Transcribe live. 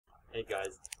Hey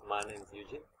guys, my name is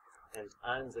Eugene, and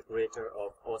I'm the creator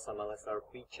of Awesome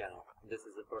LSRP channel. This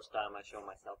is the first time I show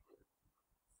myself here.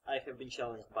 I have been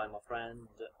challenged by my friend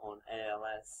on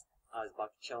ALS Ice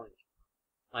Bucket Challenge.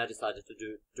 I decided to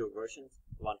do two versions,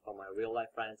 one for my real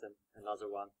life friends and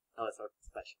another one LSRP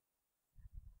special.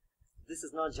 This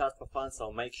is not just for fun,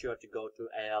 so make sure to go to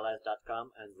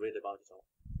als.com and read about it all.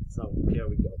 So here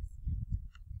we go.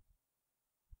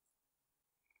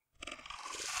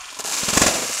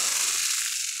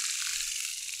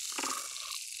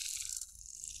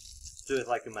 Do it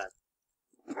like a man.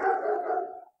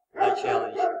 I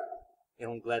challenge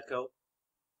Ilon Gladko,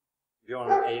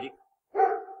 Bjorn 80,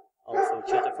 also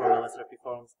Cheta from LSRP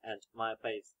forums, and Maya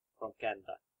Pace from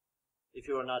Canada. If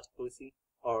you are not a pussy,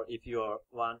 or if you are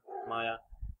one, Maya,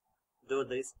 do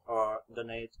this or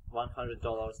donate $100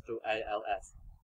 to ALS.